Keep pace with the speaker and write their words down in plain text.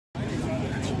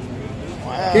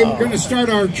Okay, we're going to start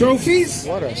our trophies.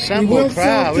 What a simple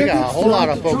crowd. We got a whole lot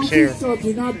of folks here. So if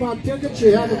you're not bought tickets,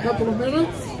 you have a couple of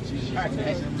minutes.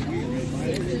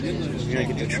 We're going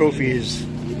to get the trophies.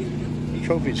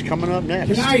 Trophies coming up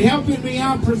next. Tonight, helping me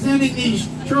out presenting these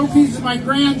trophies is my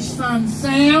grandson,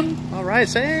 Sam. All right,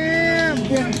 Sam.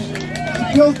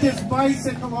 He built this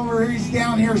bicycle over here. He's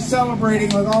down here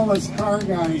celebrating with all his car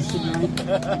guys tonight.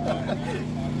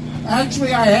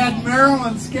 Actually, I had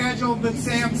Marilyn scheduled, but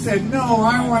Sam said, no,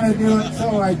 I want to do it,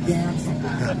 so I canceled.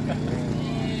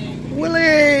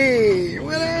 Willie,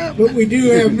 what up? But we do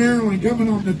have Marilyn coming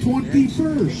on the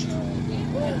 21st.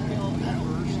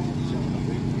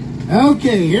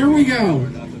 Okay, here we go.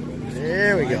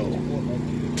 There we go.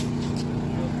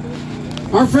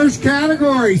 Our first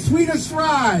category, Sweetest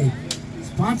Ride,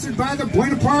 sponsored by the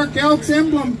Buena Park Elks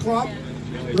Emblem Club.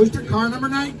 Goes to car number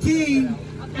 19,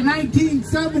 a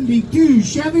 1972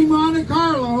 Chevy Monte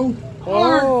Carlo. Oh,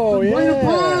 Art from Buena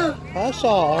Park. I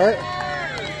saw Art.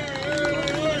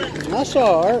 I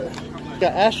saw Art.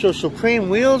 Got Astro Supreme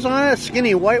wheels on it,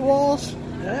 skinny white walls.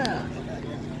 Yeah.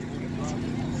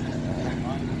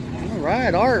 All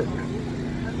right, Art.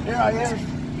 Here I am.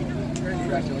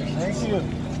 Congratulations. Thank you.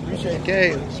 Appreciate it.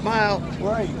 Okay, smile.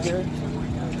 Where are you, kid?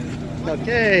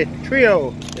 Okay,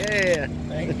 trio. Yeah.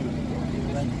 Thank you.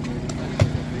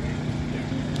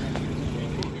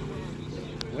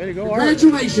 Way to go, Art.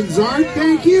 Congratulations, Art.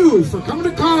 Thank you for coming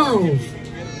to Carl's.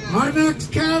 Our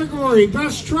next category,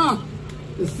 Best Truck.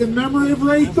 It's the memory of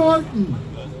Ray Thornton.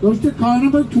 Goes to car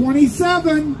number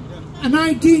 27, a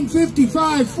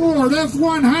 1955 Ford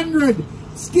F-100.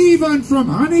 Stephen from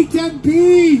Huntington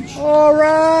Beach. All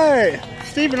right,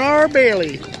 Stephen R.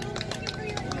 Bailey.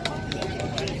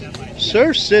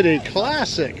 Surf City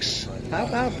Classics. How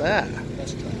about that?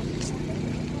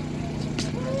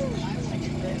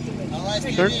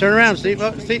 Turn around, Steve.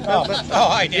 Oh, Steve.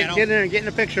 Hi, Dano. Get in there and get in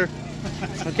the picture.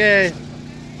 Okay.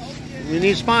 We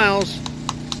need smiles.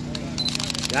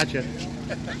 Gotcha.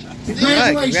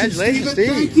 Congratulations, Steve.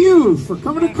 Thank you for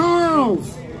coming to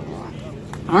Carl's.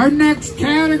 Our next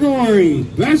category,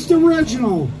 Best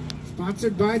Original,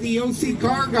 sponsored by the OC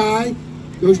Car Guy,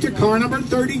 goes to car number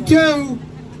 32,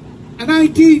 a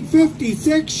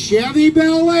 1956 Chevy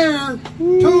Bel Air.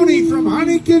 Tony from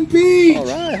Huntington Beach. All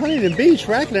right, Huntington Beach,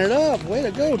 racking it up. Way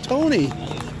to go, Tony.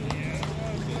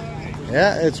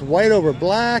 Yeah, it's white over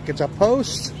black. It's a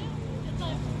post.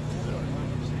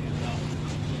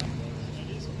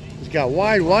 It's got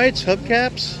wide whites,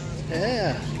 hubcaps.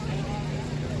 Yeah.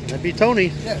 That'd be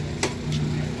Tony. Yeah.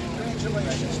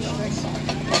 Congratulations.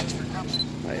 Thanks for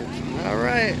coming. All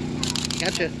right.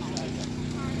 Gotcha.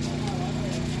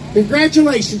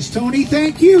 Congratulations, Tony.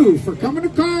 Thank you for coming to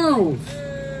Carl's.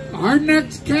 Our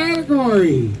next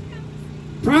category,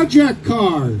 Project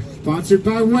Car, sponsored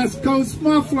by West Coast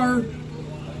Muffler,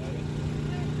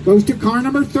 goes to car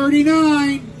number 39,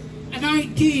 a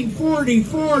 1940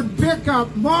 Ford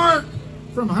pickup. Mark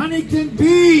from Huntington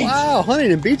Beach. Wow,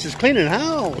 Huntington Beach is cleaning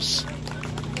house.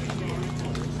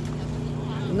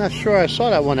 I'm not sure I saw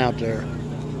that one out there.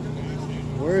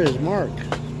 Where is Mark?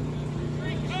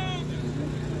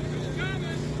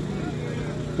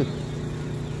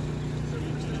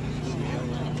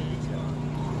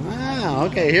 Wow,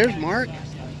 okay, here's Mark.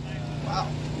 Wow.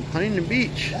 Huntington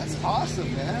Beach. That's awesome,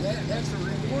 man. That's a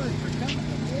reward for coming.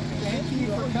 Thank you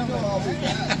for coming. I'll be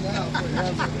back now.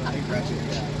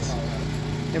 Congratulations.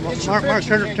 Hey, Mark,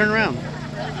 turn around.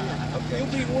 You'll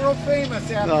be world famous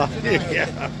after tonight.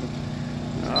 Yeah.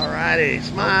 All righty,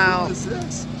 smile. What is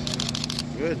this?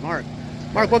 Good, Mark.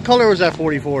 Mark, what color was that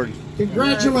 40 Ford?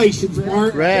 Congratulations,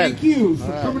 Mark. Red. Thank you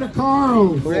for coming to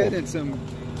Carl's. Red and some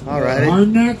All righty. Our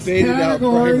next faded out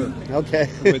category, primer Okay.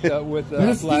 with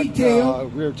Best flat detail.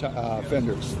 rear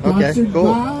fenders. Okay, sponsored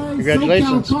cool. by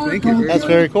Congratulations. SoCal Car Thank you. Company. That's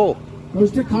very cool.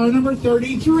 Goes to car number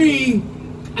 33,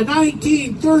 a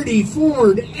 1930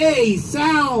 Ford A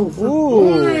South.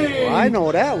 Ooh, I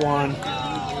know that one.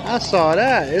 I saw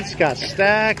that. It's got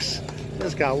stacks.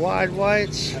 It's got wide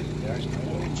whites.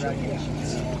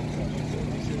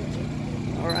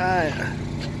 All right.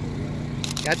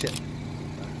 Gotcha.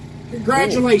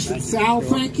 Congratulations, Sal.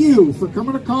 Thank you for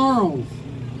coming to Carl's.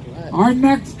 Our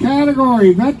next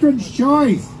category, Veterans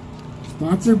Choice,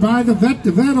 sponsored by the Vet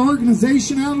to Vet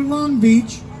organization out of Long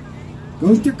Beach,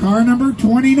 goes to car number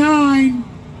 29,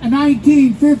 a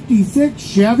 1956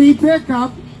 Chevy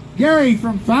pickup. Gary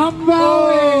from Fountain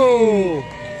Valley. Oh,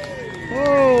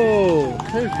 oh,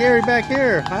 there's Gary back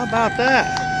here. How about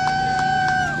that?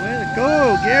 Way to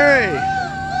go, Gary.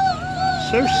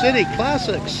 Surf City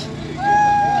Classics.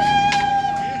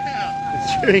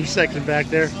 The cheering section back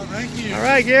there. Thank you. All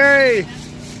right, Gary.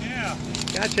 Yeah.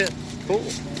 Gotcha. Cool.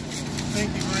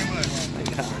 Thank you very much.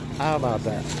 How about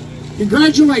that?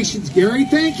 Congratulations, Gary.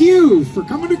 Thank you for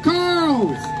coming to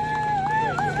Carl's.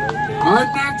 Our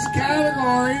next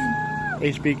category,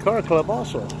 HB Car Club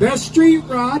also. Best Street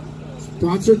Rod,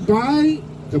 sponsored by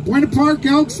the Buena Park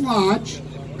Elks Lodge,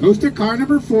 goes to car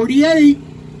number 48,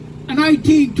 a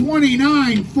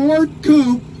 1929 Ford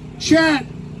Coupe Chet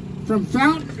from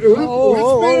Fountain,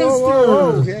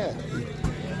 Westminster. Yeah.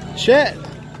 Chet.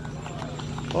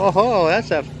 Oh,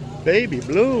 that's a baby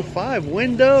blue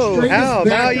 5-window. Straightest How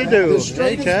about you do? The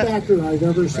straightest backer I've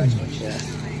ever seen.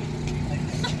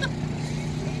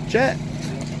 Chet.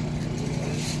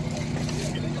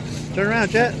 Turn around,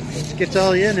 Chet. Let's get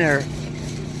all you in there.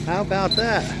 How about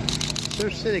that?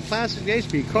 Surf City Classic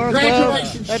HB Car Club.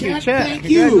 Congratulations, That'd be Chet. Chet. Thank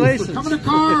you Congratulations. for coming to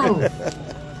Carl.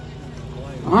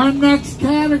 Our next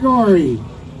category,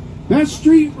 Best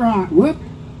Street Rod,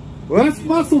 Best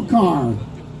Muscle Car.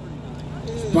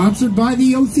 Sponsored by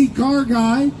the OC Car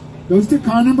Guy, goes to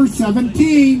car number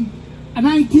 17, a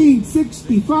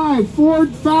 1965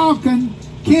 Ford Falcon,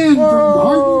 Ken from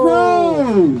Garden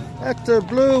Grove. That's the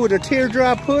blue with a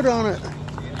teardrop hood on it.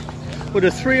 With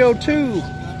a 302.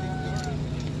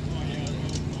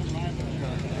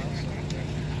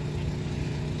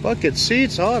 Bucket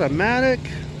seats, automatic.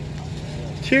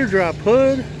 Teardrop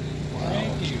hood.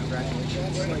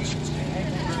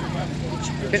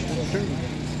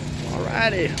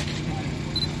 Alrighty.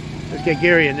 Let's get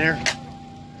Gary in there.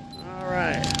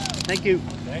 Alright. Thank you.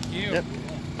 Thank you. Yep.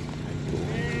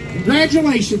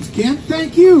 Congratulations, Ken.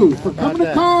 Thank you for coming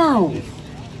to Carl's.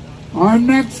 Our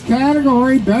next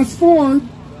category, Best Ford,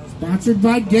 sponsored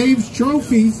by Dave's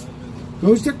Trophies,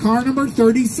 goes to car number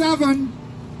 37,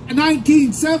 a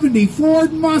 1970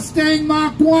 Ford Mustang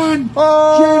Mach 1.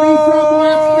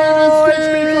 Oh,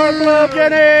 Jenny HB Car from Club, Westminster.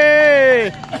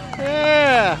 Jenny!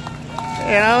 Yeah.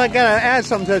 And I gotta add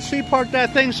something to it. She parked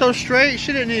that thing so straight,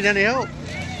 she didn't need any help.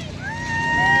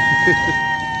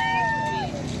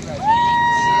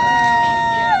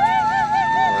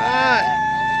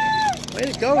 Alright.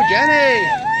 Way to go, Jenny!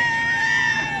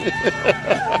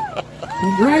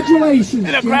 Congratulations,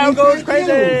 And the crowd goes Thank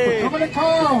you crazy. for coming to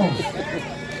Carl's.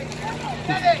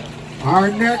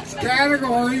 Our next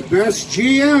category, Best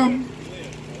GM,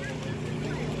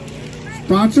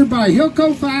 sponsored by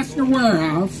Hilco Fastener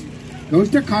Warehouse, goes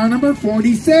to car number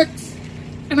 46,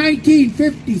 a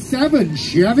 1957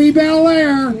 Chevy Bel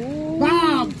Air,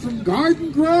 Bob from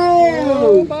Garden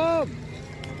Oh, Grove. Bob.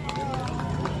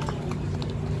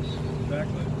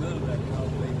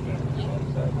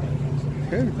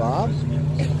 Here's Bob.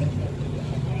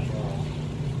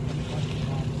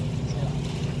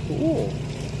 Cool.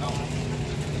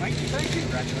 Thank you.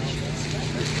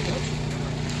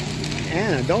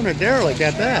 And a donor derelict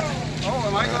at that. Oh,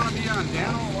 am I going to be on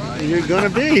Dano? You're gonna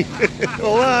be.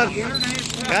 Hold on.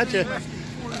 Gotcha.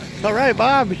 All right,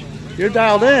 Bob. You're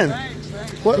dialed in. Thanks.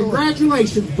 What?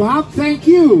 Congratulations, Bob. Thank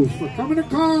you for coming to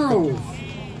Carl's.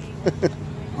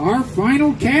 Our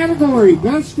final category,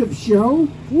 Best of Show,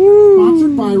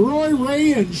 sponsored by Roy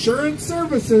Ray Insurance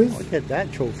Services, Look at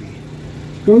that trophy.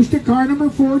 goes to car number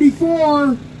 44,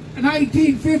 a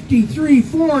 1953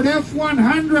 Ford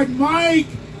F-100 Mike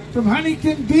from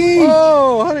Huntington Beach.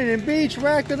 Oh, Huntington Beach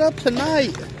racked it up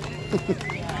tonight.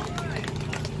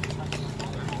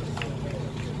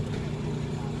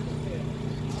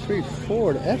 Three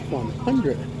Ford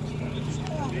F-100.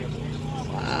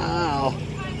 Wow.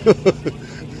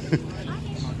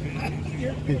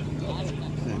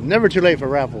 Never too late for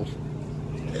raffles.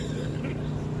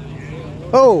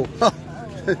 Oh,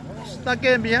 stuck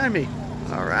in behind me.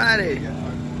 Alrighty.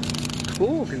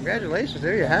 Cool, congratulations.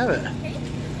 There you have it.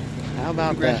 How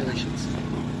about that?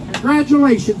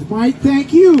 Congratulations, Mike.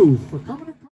 Thank you for coming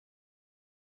to